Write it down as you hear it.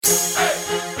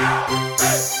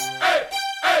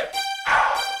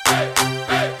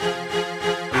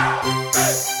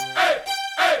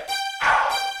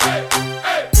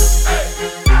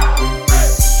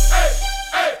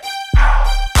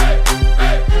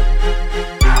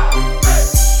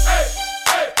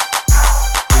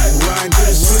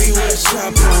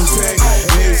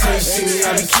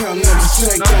I be counting up the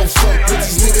check, don't fuck with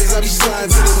these niggas, I be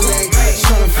sliding to the neck.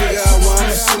 Tryna figure out why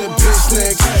I'ma send a bitch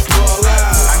next. Ball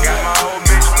out. I got my old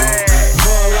bitch mad.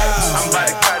 Ball out. I'm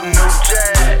about to cut a new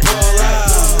jet. Ball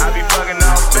out. I be fucking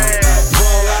off bad.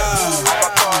 Ball out. All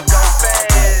my cars go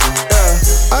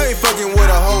fast. I ain't fucking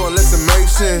with a hoe unless it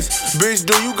makes sense. Bitch,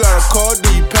 do you got a car? Do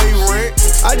you pay rent?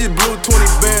 I just blew 20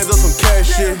 bands on some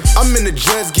cash shit. I'm in the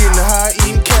jets getting high,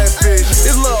 eating catfish.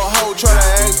 This little hoe try to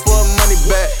ask for money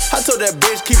back. I told that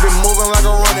bitch keep it moving like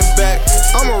a running back.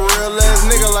 I'm a real ass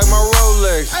nigga like my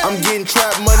Rolex. I'm getting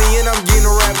trap money and I'm getting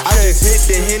rap checks. I just hit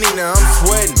the Henny, now I'm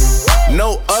sweating.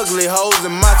 No ugly hoes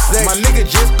in my section. My nigga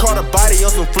just caught a body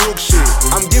on some fluke shit.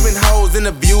 I'm giving hoes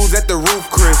interviews at the roof,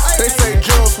 Chris. They say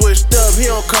Joe switched up, he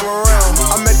don't come around.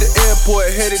 I'm at the airport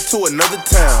headed to another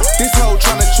town. This hoe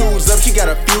tryna choose up, she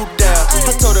got a few down.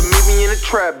 I told her meet me in the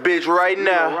trap, bitch, right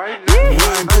now. Riding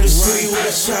through the city with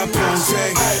a chop on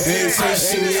deck. Every time you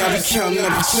see me, I be counting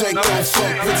up a check. Don't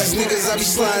fuck with these niggas, I be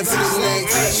sliding to the neck.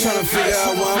 Tryna figure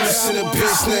out why I'ma send a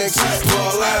bitch next.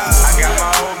 Ball out. I got my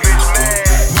old bitch mad.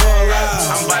 Ball out.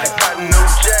 I'm about to cut a new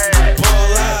jet.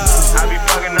 Ball out. I be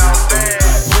fucking off bad.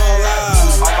 Ball out.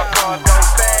 All my cars go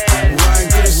fast. Riding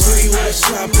through the city with a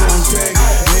chop on deck.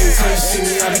 Every time you see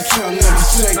me, I be counting up a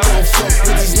check. Don't fuck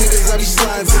with these niggas, I be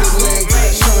sliding to the neck.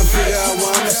 Tryna figure out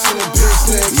why I'ma send a bitch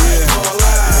next. Ball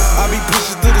out. I be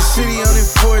pushing through the city on them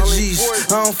 4Gs.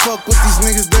 I don't fuck with these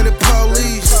niggas, they the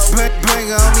police. Bang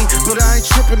on me, but I ain't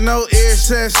tripping no ear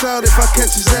ass out if I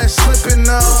catch his ass slipping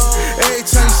no. Every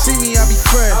time you see me, I be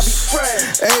fresh.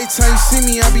 Every time you see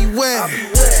me, I be wet.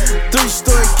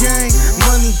 3-story gang,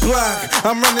 money block.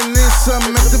 I'm running in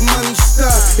something, make the money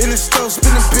stop. In the store,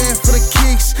 spinning band for the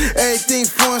kicks. Everything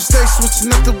foreign, stay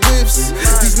switching up the whips.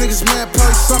 These niggas mad,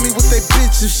 probably saw me with they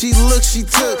bitch. If she look, she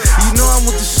took. You know I'm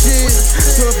with the shit.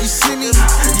 So if you see me,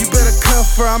 you better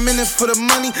cuff her. I'm in it for the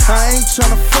money, I ain't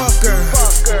tryna fuck her.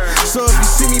 So if you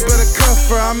see me, better cuff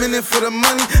her. I'm in it for the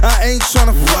money, I ain't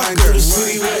tryna fuck her. Riding through the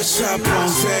city with a chop on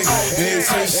deck. Every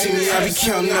time you see me, I be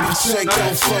counting up a check.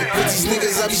 Don't fuck with these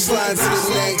niggas, I be sliding to the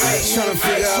neck. Tryna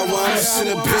figure out why I'ma send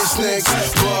a bitch next.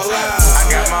 Ball out. I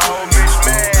got my old bitch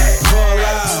mad. Ball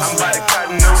out. I'm about to cut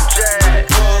a new jet.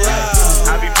 Ball out.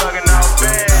 I be fucking